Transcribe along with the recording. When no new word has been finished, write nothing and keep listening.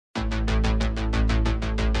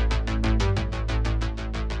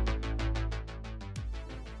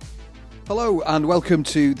Hello and welcome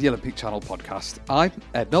to the Olympic Channel podcast. I'm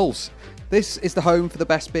Ed Knowles. This is the home for the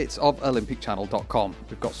best bits of olympicchannel.com.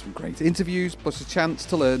 We've got some great interviews plus a chance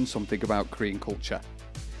to learn something about Korean culture.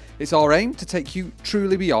 It's our aim to take you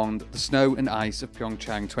truly beyond the snow and ice of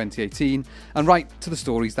Pyeongchang 2018 and right to the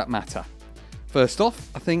stories that matter. First off,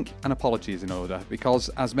 I think an apology is in order because,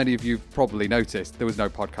 as many of you probably noticed, there was no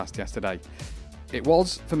podcast yesterday. It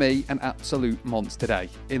was, for me, an absolute monster day.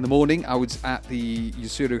 In the morning, I was at the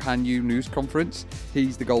Yuzuru Hanyu news conference.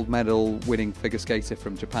 He's the gold medal winning figure skater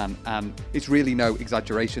from Japan, and it's really no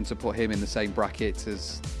exaggeration to put him in the same bracket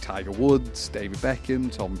as Tiger Woods, David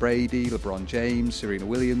Beckham, Tom Brady, LeBron James, Serena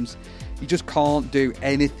Williams. He just can't do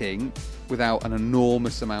anything without an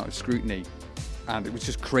enormous amount of scrutiny. And it was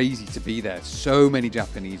just crazy to be there. So many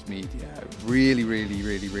Japanese media, really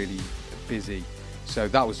busy. So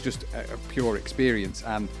that was just a pure experience,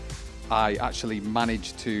 and I actually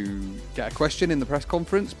managed to get a question in the press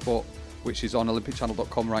conference, which is on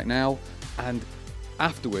olympicchannel.com right now, and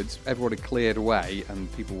afterwards everyone had cleared away and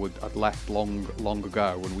people had left long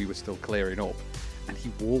ago when we were still clearing up, and he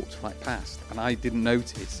walked right past and I didn't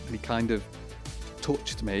notice, and he kind of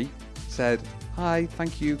touched me, said hi,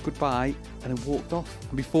 thank you, goodbye, and then walked off.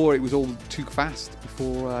 And before it was all too fast,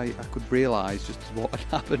 before I could realise just what had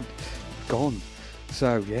happened, gone.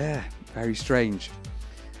 So, yeah, very strange.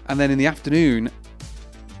 And then in the afternoon,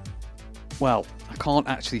 well, I can't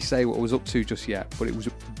actually say what I was up to just yet, but it was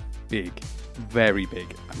big, very big.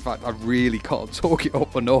 In fact, I really can't talk it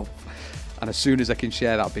up enough. And as soon as I can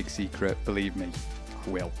share that big secret, believe me, I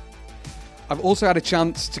will. I've also had a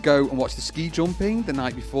chance to go and watch the ski jumping the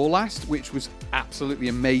night before last, which was absolutely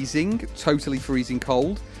amazing, totally freezing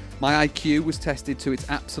cold. My IQ was tested to its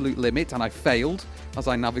absolute limit and I failed as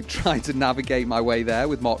I tried to navigate my way there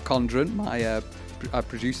with Mark Condren, my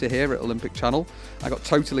producer here at Olympic Channel. I got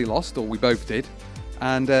totally lost, or we both did.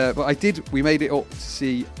 But we made it up to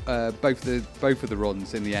see both of the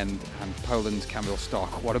runs in the end, and Poland's Kamil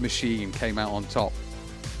Stoch, what a machine, came out on top.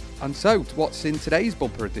 And so, what's in today's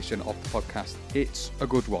bumper edition of the podcast? It's a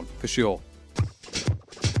good one, for sure.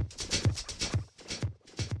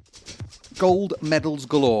 Gold medals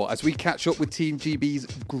galore as we catch up with Team GB's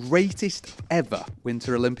greatest ever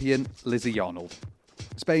Winter Olympian, Lizzie Arnold.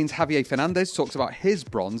 Spain's Javier Fernandez talks about his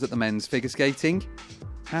bronze at the men's figure skating.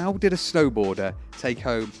 How did a snowboarder take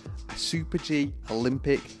home a Super G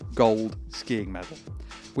Olympic gold skiing medal?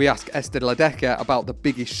 We ask Esther Ledecker about the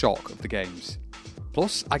biggest shock of the Games.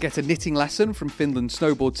 Plus, I get a knitting lesson from Finland's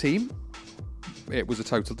snowboard team. It was a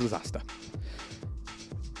total disaster.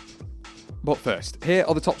 But first, here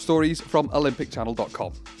are the top stories from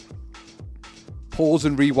olympicchannel.com. Pause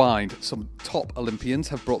and rewind. Some top Olympians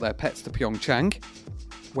have brought their pets to Pyeongchang.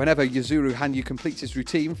 Whenever Yuzuru Hanyu completes his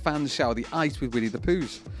routine, fans shower the ice with Winnie the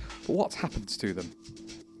Poohs. But what happens to them?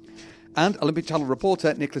 And Olympic Channel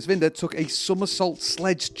reporter Nicholas Winder took a somersault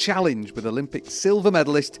sledge challenge with Olympic silver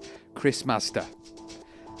medalist Chris Mazda.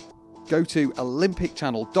 Go to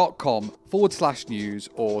olympicchannel.com/news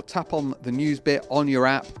or tap on the news bit on your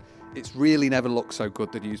app. It's really never looked so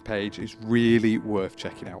good, the news page. It's really worth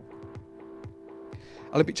checking out.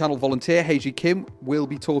 Olympic Channel volunteer Heiji Kim will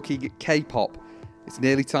be talking K-pop. It's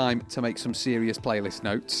nearly time to make some serious playlist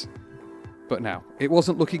notes. But now, it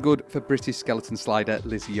wasn't looking good for British skeleton slider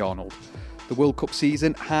Lizzie Arnold. The World Cup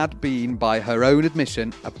season had been, by her own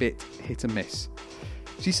admission, a bit hit and miss.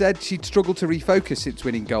 She said she'd struggled to refocus since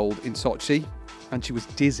winning gold in Sochi, and she was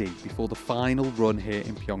dizzy before the final run here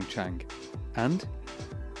in Pyeongchang. And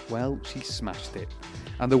well, she smashed it.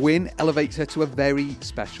 And the win elevates her to a very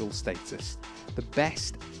special status. The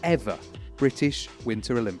best ever British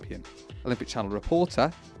Winter Olympian. Olympic Channel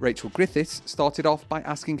reporter Rachel Griffiths started off by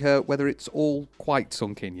asking her whether it's all quite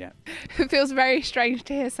sunk in yet. It feels very strange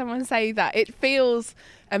to hear someone say that. It feels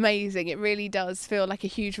amazing. It really does feel like a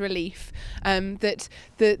huge relief that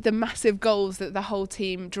the massive goals that the whole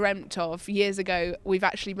team dreamt of years ago, we've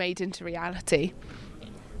actually made into reality.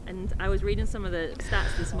 And I was reading some of the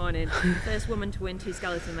stats this morning. First woman to win 2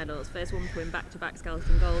 skeleton medals, first woman to win back-to-back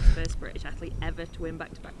skeleton golds, first British athlete ever to win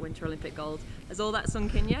back-to-back Winter Olympic golds. Has all that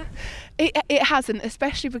sunk in yet? It hasn't,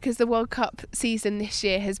 especially because the World Cup season this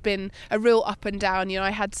year has been a real up and down. You know,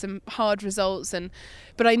 I had some hard results,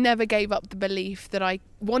 but I never gave up the belief that I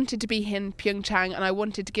wanted to be in Pyeongchang and I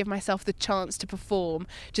wanted to give myself the chance to perform.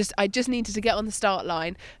 I just needed to get on the start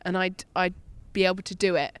line and I'd be able to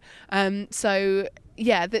do it. So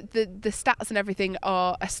yeah, the stats and everything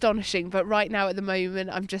are astonishing, but right now at the moment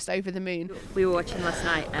I'm just over the moon. We were watching last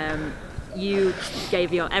night. You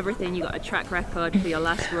gave your everything. You got a track record for your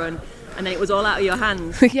last run, and then it was all out of your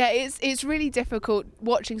hands. Yeah, it's really difficult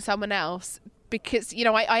watching someone else because, you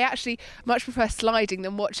know, I actually much prefer sliding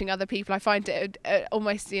than watching other people. I find it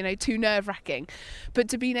almost, you know, too nerve-wracking. But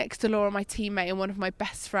to be next to Laura, my teammate and one of my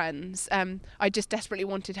best friends, I just desperately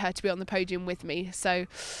wanted her to be on the podium with me. So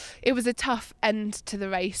it was a tough end to the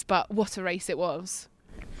race, but what a race it was.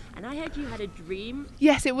 And I heard you had a dream.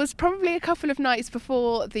 Yes, it was probably a couple of nights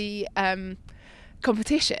before the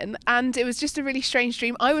competition, and it was just a really strange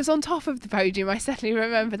dream. I was on top of the podium, I certainly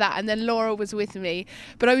remember that, and then Laura was with me,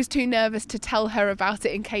 but I was too nervous to tell her about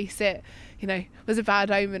it in case it, you know, was a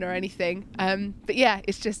bad omen or anything. But yeah,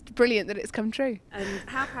 it's just brilliant that it's come true. And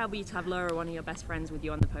how proud were you to have Laura, one of your best friends, with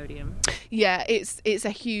you on the podium? Yeah, it's a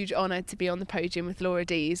huge honour to be on the podium with Laura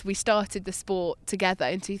Dees. We started the sport together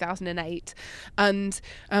in 2008, and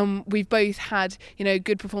we've both had, you know,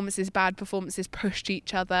 good performances, bad performances, pushed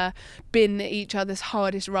each other, been each other's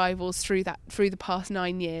hardest rivals through the past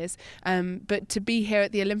 9 years. But to be here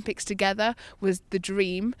at the Olympics together was the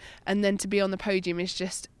dream, and then to be on the podium is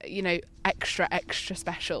just, you know, extra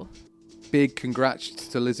special. Big congrats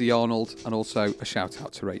to Lizzie Arnold, and also a shout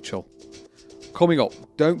out to Rachel. Coming up,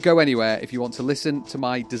 don't go anywhere if you want to listen to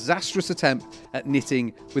my disastrous attempt at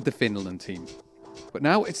knitting with the Finland team. But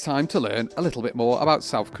now it's time to learn a little bit more about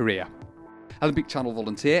South Korea. Olympic Channel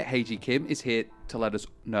volunteer Haeji Kim is here to let us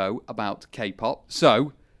know about K-pop.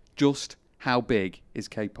 So, just how big is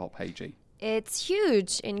K-pop, Haeji? It's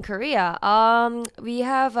huge in Korea. We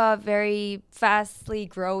have a very fastly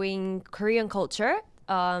growing Korean culture.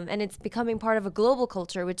 And it's becoming part of a global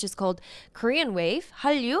culture, which is called Korean Wave,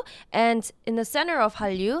 Hallyu. And in the center of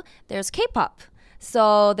Hallyu, there's K-pop.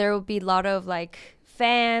 So there will be a lot of like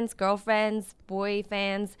fans, girlfriends, boy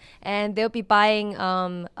fans, and they'll be buying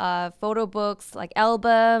photo books, like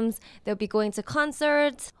albums. They'll be going to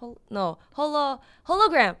concerts.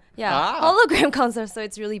 Hologram. Yeah, hologram concerts. So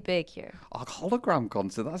it's really big here. A hologram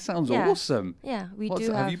concert? That sounds awesome. Yeah,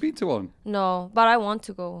 Have you been to one? No, but I want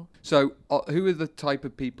to go. So who are the type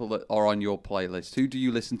of people that are on your playlist? Who do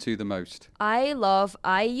you listen to the most? I love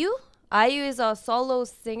IU. IU is a solo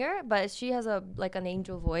singer, but she has an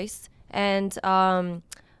angel voice. And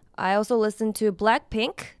I also listen to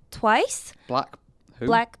Blackpink twice. Who?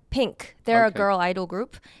 Blackpink. They're a Okay. girl idol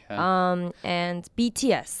group. Yeah. And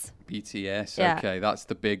BTS. BTS, Yeah. okay, that's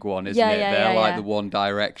the big one, isn't Yeah, it? yeah, They're yeah, like yeah. the One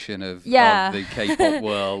Direction of Yeah. the K-pop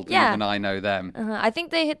world. Yeah. Even I know them. I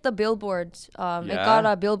think they hit the Billboard. It Yeah. got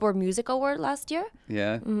a Billboard Music Award last year.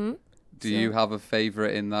 Yeah. Mm-hmm. Do you have a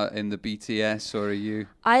favorite in the BTS, or are you?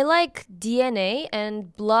 I like DNA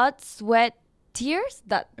and Blood, Sweat, Tears,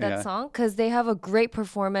 that Yeah. song, because they have a great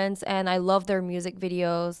performance, and I love their music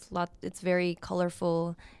videos. It's very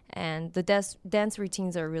colorful, and the dance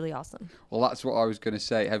routines are really awesome. Well, that's what I was going to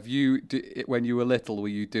say. Have you, when you were little, were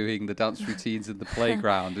you doing the dance routines in the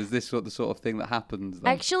playground? Is this the sort of thing that happens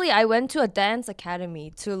then? Actually, I went to a dance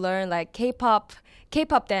academy to learn like K-pop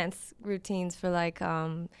dance routines for like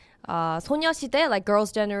소녀시대, like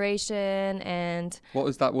Girls' Generation, and What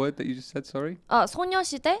was that word that you just said, sorry?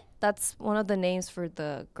 소녀시대. That's one of the names for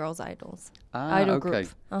the girls' idols. Idol okay. group.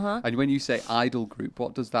 Uh-huh. And when you say idol group,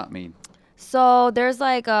 what does that mean? So there's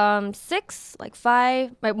like more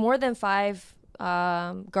than five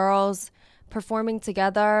girls performing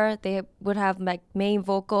together. They would have like main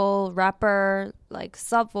vocal, rapper, like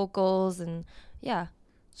sub vocals, and yeah.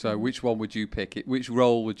 So which one would you pick? Which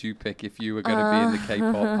role would you pick if you were going to be in the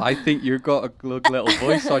K-pop? I think you've got a good little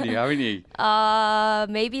voice on you, haven't you?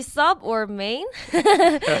 Maybe sub or main.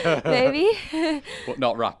 Maybe. But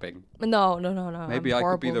not rapping. No. Maybe I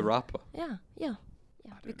could be the rapper. Yeah.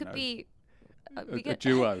 We could know. be A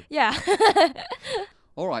duo. Yeah.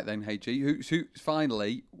 All right then, Haeji.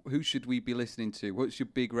 Finally, who should we be listening to? What's your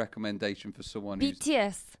big recommendation for someone who's...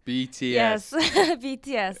 BTS. BTS. Yes.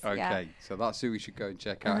 BTS. Okay, Yeah. so that's who we should go and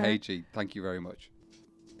check out. Haeji, thank you very much.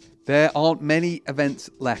 There aren't many events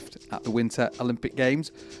left at the Winter Olympic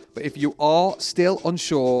Games, but if you are still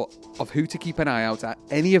unsure of who to keep an eye out at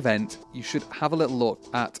any event, you should have a little look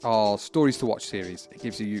at our Stories to Watch series. It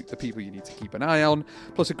gives you the people you need to keep an eye on,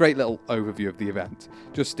 plus a great little overview of the event.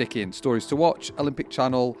 Just stick in Stories to Watch, Olympic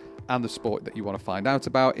Channel, and the sport that you want to find out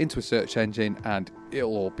about into a search engine, and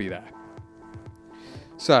it'll all be there.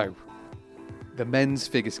 So, the men's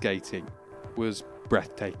figure skating was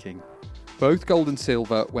breathtaking. Both gold and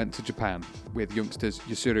silver went to Japan, with youngsters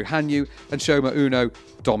Yasuru Hanyu and Shoma Uno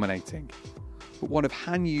dominating. But one of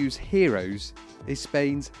Hanyu's heroes is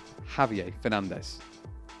Spain's Javier Fernandez.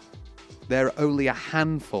 There are only a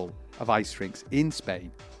handful of ice rinks in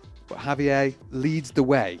Spain, but Javier leads the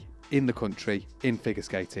way in the country in figure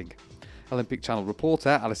skating. Olympic Channel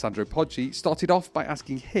reporter Alessandro Poggi started off by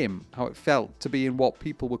asking him how it felt to be in what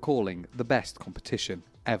people were calling the best competition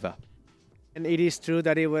ever. And it is true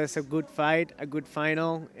that it was a good fight, a good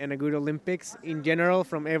final, and a good Olympics in general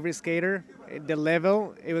from every skater. The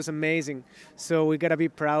level, it was amazing. So we gotta be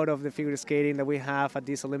proud of the figure skating that we have at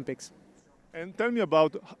these Olympics. And tell me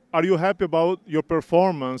are you happy about your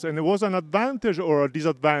performance? And it was an advantage or a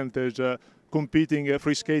disadvantage competing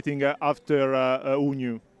free skating after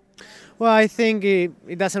Unju? Well, I think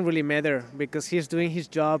it doesn't really matter because he's doing his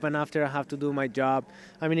job and after I have to do my job.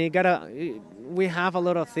 I mean, we have a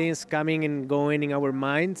lot of things coming and going in our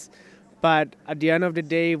minds, but at the end of the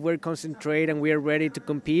day, if we're concentrated and we are ready to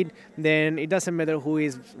compete, then it doesn't matter who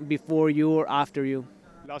is before you or after you.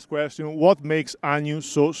 Last question, what makes Unju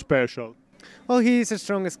so special? Well, he's a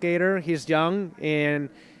strong skater, he's young, and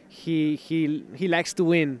he likes to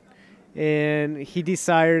win. And he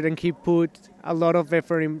desired and he put a lot of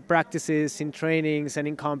effort in practices, in trainings, and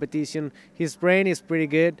in competition. His brain is pretty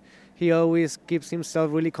good. He always keeps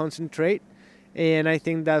himself really concentrate, and I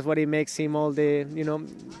think that's what it makes him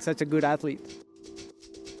such a good athlete.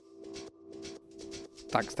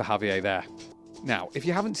 Thanks to Javier there. Now, if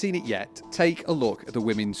you haven't seen it yet, take a look at the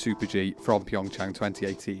Women's Super G from Pyeongchang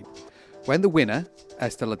 2018. When the winner,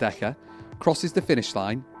 Esther Ledecker, crosses the finish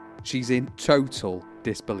line, she's in total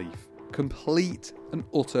disbelief. Complete and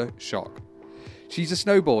utter shock. She's a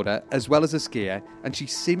snowboarder as well as a skier, and she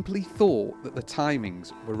simply thought that the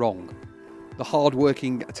timings were wrong. The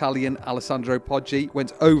hard-working Italian Alessandro Poggi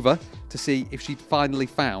went over to see if she'd finally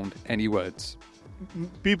found any words.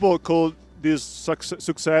 People call this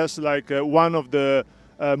success like one of the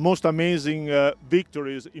most amazing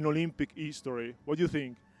victories in Olympic history. What do you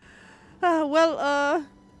think?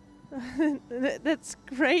 That's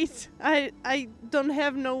great. I don't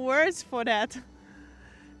have no words for that.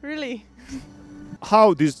 Really.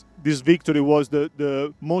 How this victory was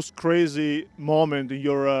the most crazy moment in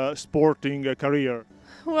your sporting career?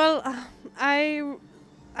 Well, I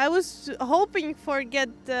was hoping for get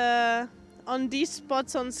on these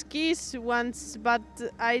spots on skis once, but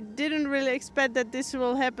I didn't really expect that this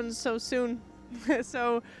will happen so soon.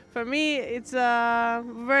 So for me, it's a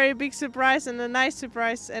very big surprise and a nice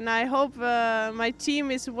surprise, and I hope my team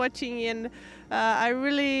is watching, and I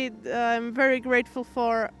really am very grateful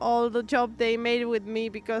for all the job they made with me,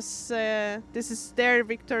 because this is their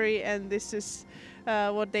victory and this is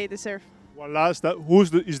what they deserve. One last,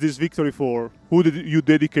 is this victory for? Who did you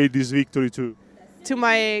dedicate this victory to? To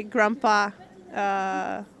my grandpa,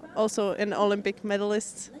 also an Olympic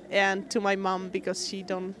medalist, and to my mom, because she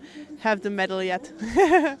don't have the medal yet.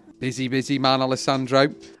 Busy man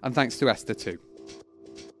Alessandro, and thanks to Esther too.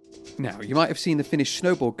 Now, you might have seen the Finnish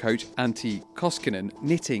snowboard coach Antti Koskinen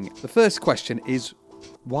knitting. The first question is,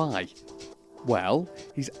 why? Well,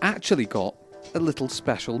 he's actually got a little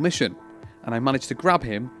special mission, and I managed to grab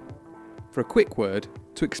him for a quick word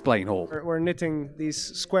to explain all. We're knitting these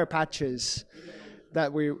square patches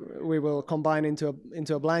that we will combine into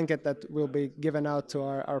a blanket that will be given out to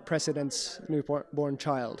our president's newborn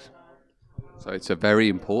child. So it's a very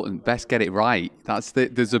important, best get it right.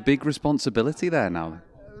 There's a big responsibility there now.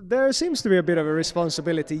 There seems to be a bit of a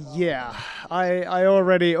responsibility, yeah. I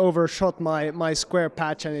already overshot my square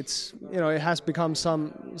patch, and it has become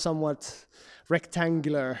somewhat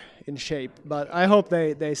rectangular in shape, but I hope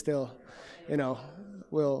they still,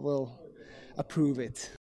 will approve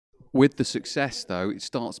it. With the success, though, it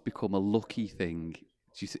starts to become a lucky thing.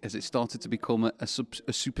 Has it started to become a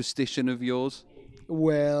superstition of yours?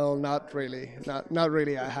 Well, not really. Not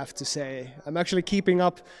really, I have to say. I'm actually keeping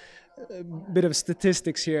up a bit of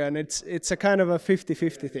statistics here, and it's a kind of a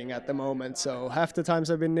 50-50 thing at the moment. So half the times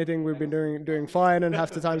I've been knitting, we've been doing fine, and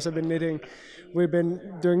half the times I've been knitting, we've been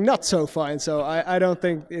doing not so fine. So I don't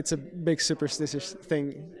think it's a big superstitious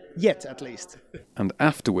thing yet, at least. And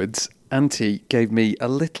afterwards, Antti gave me a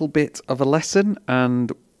little bit of a lesson,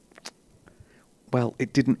 and, well,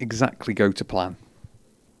 it didn't exactly go to plan.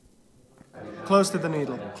 Close to the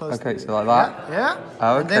needle. Okay, so like that? Yeah.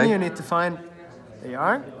 Oh, okay. And then you need to find the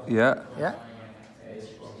yarn. Yeah. Yeah.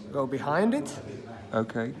 Go behind it.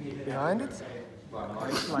 Okay. Behind it.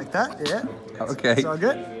 Like that, yeah. Okay. It's all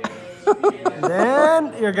good. And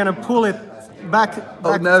then you're going to pull it back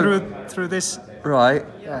through this. Right.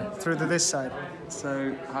 Yeah, through to this side.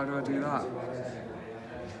 So, how do I do that?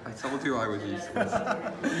 I told you I was useless.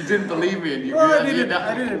 You didn't believe me, and you. Well, I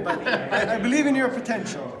didn't, but I believe in your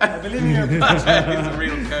potential. He's a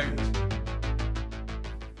real coach.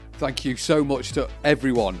 Thank you so much to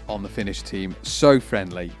everyone on the Finnish team. So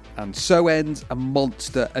friendly. And so ends a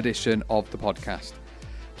monster edition of the podcast.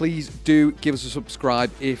 Please do give us a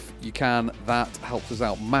subscribe if you can. That helps us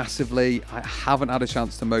out massively. I haven't had a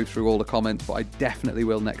chance to mow through all the comments, but I definitely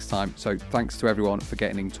will next time. So thanks to everyone for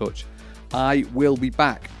getting in touch. I will be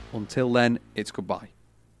back Until then, it's goodbye.